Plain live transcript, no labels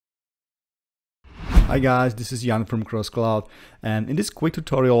Hi guys, this is Jan from CrossCloud, and in this quick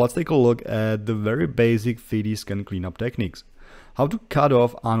tutorial let's take a look at the very basic 3D scan cleanup techniques. How to cut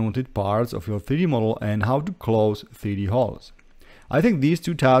off unwanted parts of your 3D model and how to close 3D holes. I think these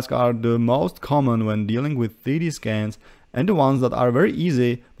two tasks are the most common when dealing with 3D scans and the ones that are very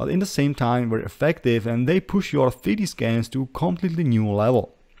easy but in the same time very effective, and they push your 3D scans to a completely new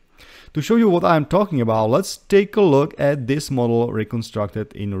level. To show you what I'm talking about, let's take a look at this model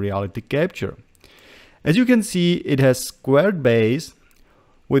reconstructed in Reality Capture. As you can see, it has squared base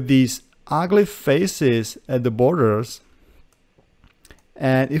with these ugly faces at the borders.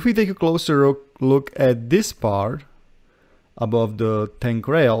 And if we take a closer look at this part above the tank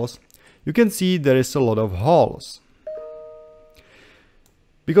rails, you can see there is a lot of holes.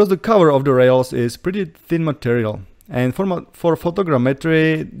 Because the cover of the rails is pretty thin material, and for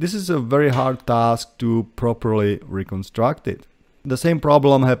photogrammetry, this is a very hard task to properly reconstruct it. The same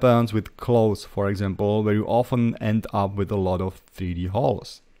problem happens with clothes, for example, where you often end up with a lot of 3D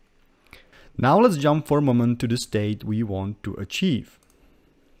holes. Now let's jump for a moment to the state we want to achieve.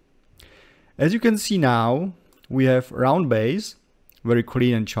 As you can see now, we have round base, very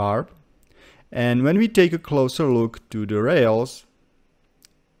clean and sharp. And when we take a closer look to the rails,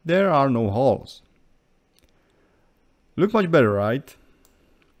 there are no holes. Look much better, right?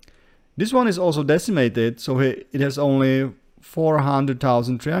 This one is also decimated, so it has only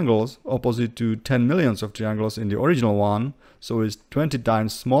 400,000 triangles opposite to 10 millions of triangles in the original one, so it's 20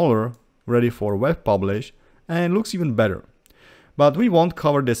 times smaller, ready for web publish, and looks even better. But we won't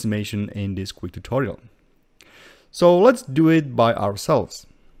cover decimation in this quick tutorial. So let's do it by ourselves.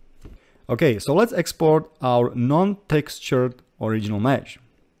 Okay, so let's export our non-textured original mesh.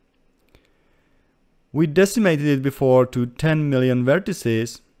 We decimated it before to 10 million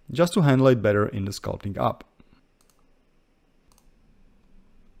vertices just to handle it better in the sculpting app.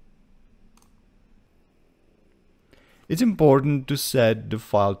 It's important to set the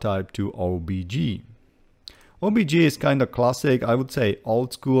file type to OBJ. OBJ is kinda classic, I would say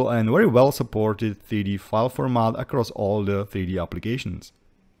old school and very well supported 3D file format across all the 3D applications.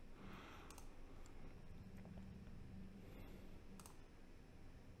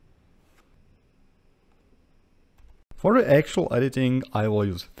 For the actual editing, I will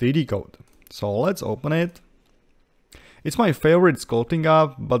use 3D Code. So let's open it. It's my favorite sculpting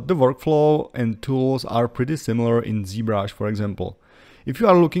app, but the workflow and tools are pretty similar in ZBrush, for example. If you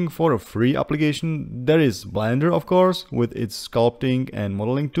are looking for a free application, there is Blender, of course, with its sculpting and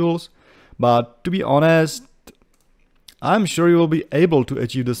modeling tools. But to be honest, I'm sure you will be able to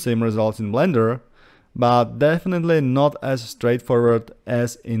achieve the same results in Blender, but definitely not as straightforward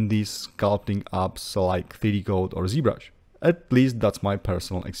as in these sculpting apps like 3D Code or ZBrush. At least that's my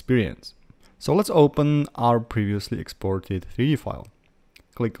personal experience. So let's open our previously exported 3D file.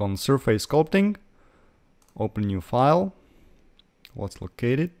 Click on Surface Sculpting, open new file. Let's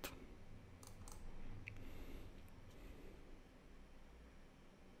locate it.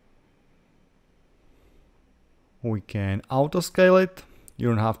 We can auto-scale it. You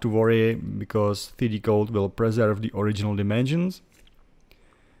don't have to worry because 3D Code will preserve the original dimensions.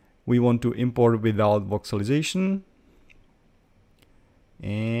 We want to import without voxelization.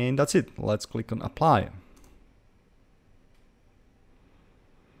 And that's it. Let's click on Apply.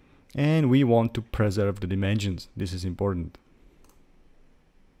 And we want to preserve the dimensions. This is important.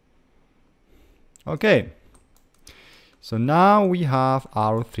 Okay. So now we have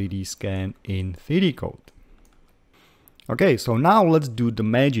our 3D scan in 3D Code. Okay, so now let's do the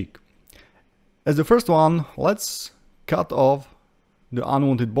magic. As the first one, let's cut off the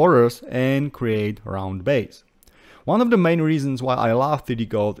unwanted borders and create round base. One of the main reasons why I love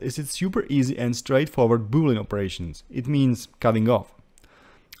 3D Code is its super easy and straightforward Boolean operations. It means cutting off.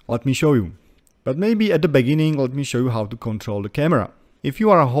 Let me show you. But maybe at the beginning, let me show you how to control the camera. If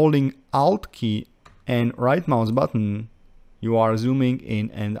you are holding Alt key and right mouse button, you are zooming in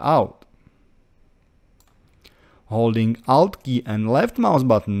and out. Holding Alt key and left mouse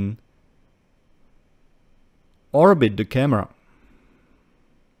button, orbit the camera.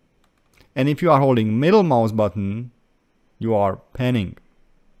 And if you are holding middle mouse button, you are panning.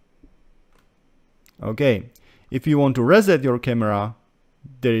 Okay, if you want to reset your camera,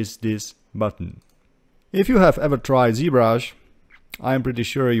 there is this button. If you have ever tried ZBrush, I am pretty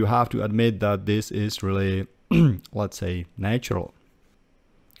sure you have to admit that this is really, let's say, natural.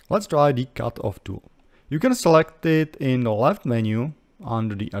 Let's try the cut off tool. You can select it in the left menu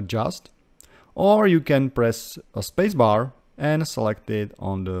under the Adjust, or you can press a spacebar and select it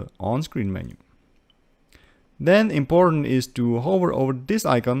on the on-screen menu. Then important is to hover over this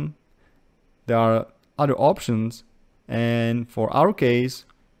icon. There are other options, and for our case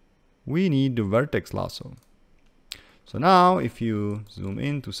we need the vertex lasso. So now if you zoom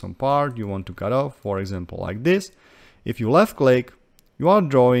into some part you want to cut off, for example like this, if you left click, you are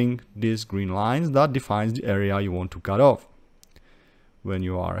drawing these green lines that defines the area you want to cut off. When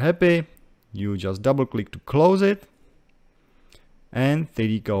you are happy, you just double click to close it, and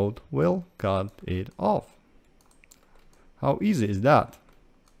 3D Code will cut it off. How easy is that?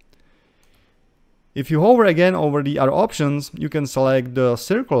 If you hover again over the other options, you can select the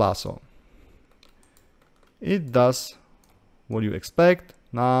circle lasso. It does what you expect.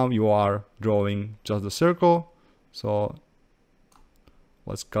 Now you are drawing just the circle, so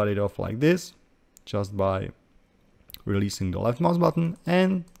let's cut it off like this, just by releasing the left mouse button,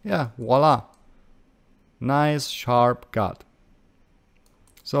 and yeah, voila! Nice sharp cut.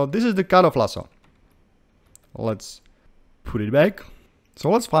 So this is the cutoff lasso. Let's put it back. So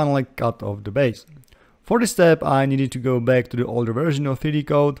let's finally cut off the base. For this step I needed to go back to the older version of 3D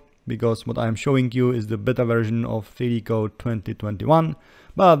Code, because what I'm showing you is the beta version of 3D Code 2021,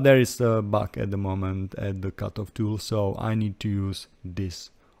 but there is a bug at the moment at the cutoff tool, so I need to use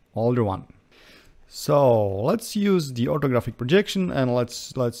this older one. So let's use the orthographic projection, and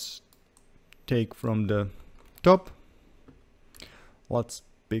let's take from the top. Let's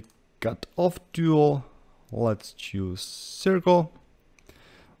pick cut off tool. Let's choose circle.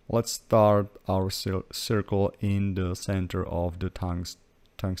 Let's start our circle in the center of the tongues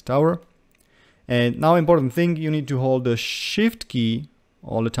tower. And now important thing, you need to hold the shift key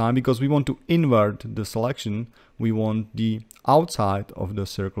all the time, because we want to invert the selection. We want the outside of the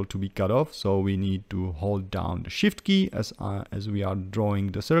circle to be cut off, so we need to hold down the shift key as we are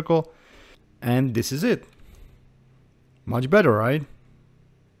drawing the circle. And this is it. Much better, right?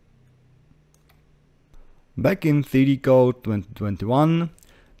 Back in 3D Code 2021.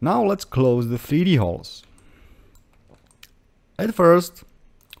 Now let's close the 3D holes. At first,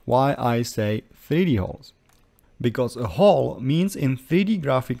 why I say 3D holes? Because a hole means in 3D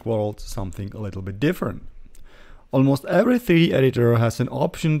graphic world something a little bit different. Almost every 3D editor has an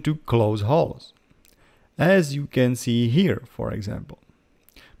option to close holes, as you can see here, for example.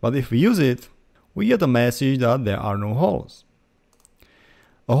 But if we use it, we get a message that there are no holes.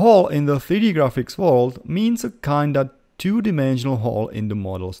 A hole in the 3D graphics world means a kind of two-dimensional hole in the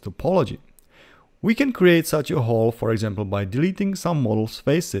model's topology. We can create such a hole, for example, by deleting some model's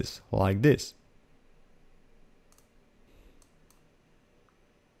faces, like this.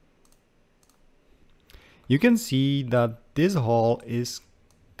 You can see that this hole is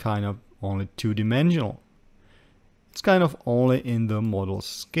kind of only two-dimensional. It's kind of only in the model's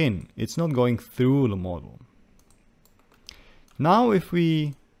skin. It's not going through the model. Now if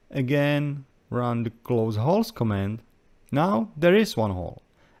we again run the close holes command, now there is one hole,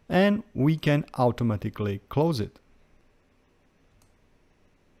 and we can automatically close it.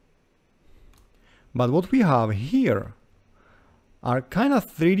 But what we have here are kind of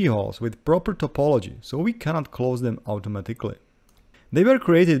 3D holes with proper topology, so we cannot close them automatically. They were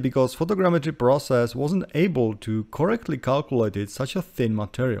created because photogrammetry process wasn't able to correctly calculate such a thin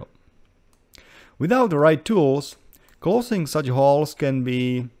material. Without the right tools, closing such holes can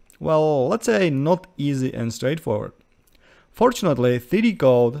be, well, let's say not easy and straightforward. Fortunately, 3D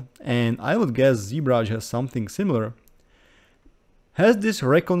Code, and I would guess ZBrush has something similar, has this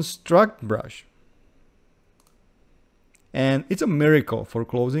reconstruct brush. And it's a miracle for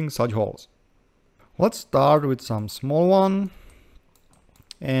closing such holes. Let's start with some small one.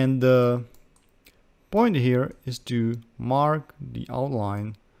 And the point here is to mark the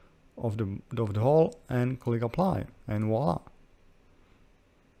outline of the hole and click apply, and voila.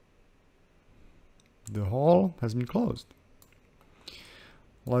 The hole has been closed.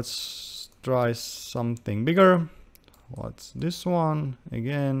 Let's try something bigger. What's this one?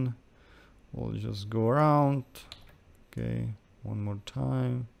 Again, we'll just go around. Okay, one more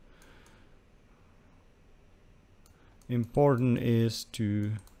time. Important is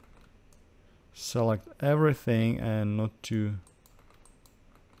to select everything and not to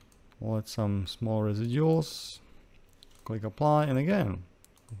let some small residuals. Click apply, and again,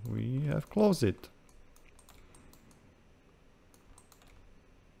 we have closed it.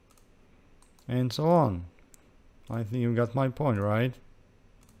 And so on. I think you got my point, right?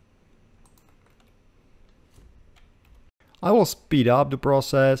 I will speed up the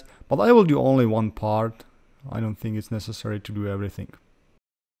process, but I will do only one part. I don't think it's necessary to do everything.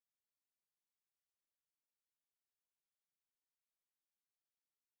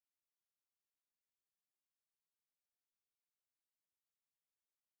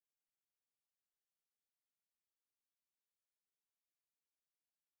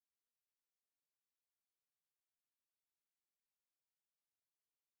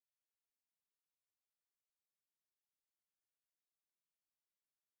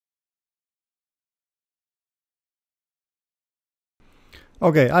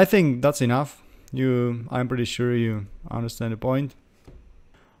 Okay, I think that's enough. I'm pretty sure you understand the point.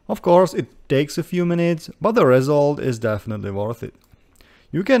 Of course, it takes a few minutes, but the result is definitely worth it.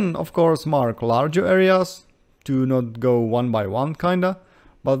 You can, of course, mark larger areas to not go one by one kinda,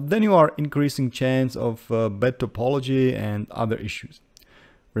 but then you are increasing chance of bad topology and other issues.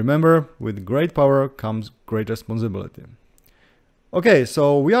 Remember, with great power comes great responsibility. Okay,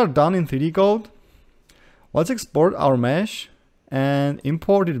 so we are done in 3D code. Let's export our mesh and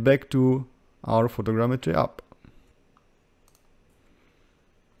import it back to our photogrammetry app.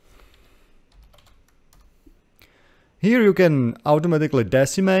 Here you can automatically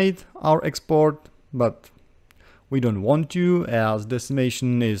decimate our export, but we don't want to, as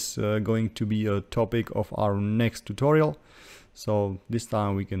decimation is going to be a topic of our next tutorial. So this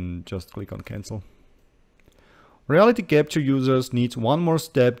time we can just click on cancel. Reality Capture users needs one more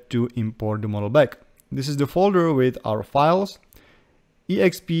step to import the model back. This is the folder with our files.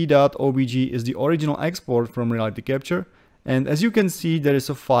 exp.obj is the original export from Reality Capture, and as you can see, there is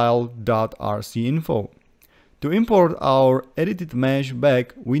a file .rcinfo. To import our edited mesh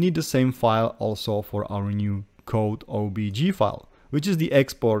back, we need the same file also for our new code obj file, which is the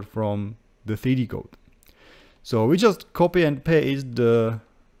export from the 3D code. So we just copy and paste the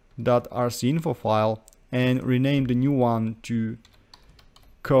 .rcinfo file and rename the new one to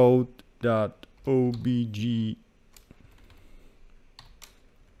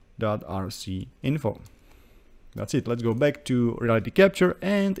code.obj.rcinfo. That's it. Let's go back to Reality Capture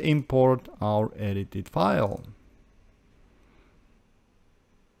and import our edited file.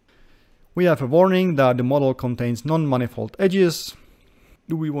 We have a warning that the model contains non-manifold edges.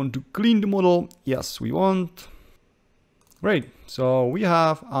 Do we want to clean the model? Yes, we want. Great. So we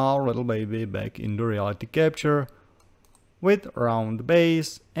have our little baby back in the Reality Capture with round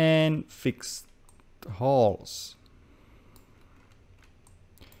base and fixed holes.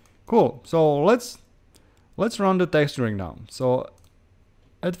 Cool. So let's run the texturing now. So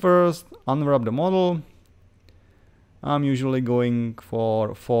at first, unwrap the model. I'm usually going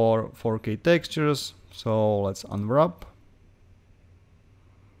for 4K textures. So let's unwrap.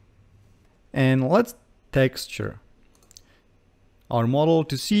 And let's texture our model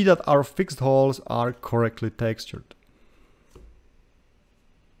to see that our fixed holes are correctly textured.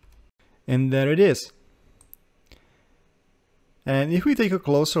 And there it is. And if we take a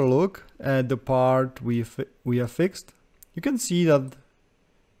closer look at the part we have fixed, you can see that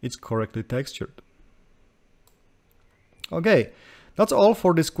it's correctly textured. Okay, that's all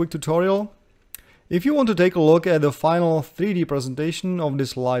for this quick tutorial. If you want to take a look at the final 3D presentation of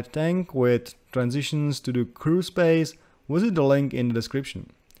this light tank with transitions to the crew space, visit the link in the description.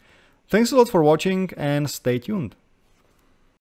 Thanks a lot for watching and stay tuned.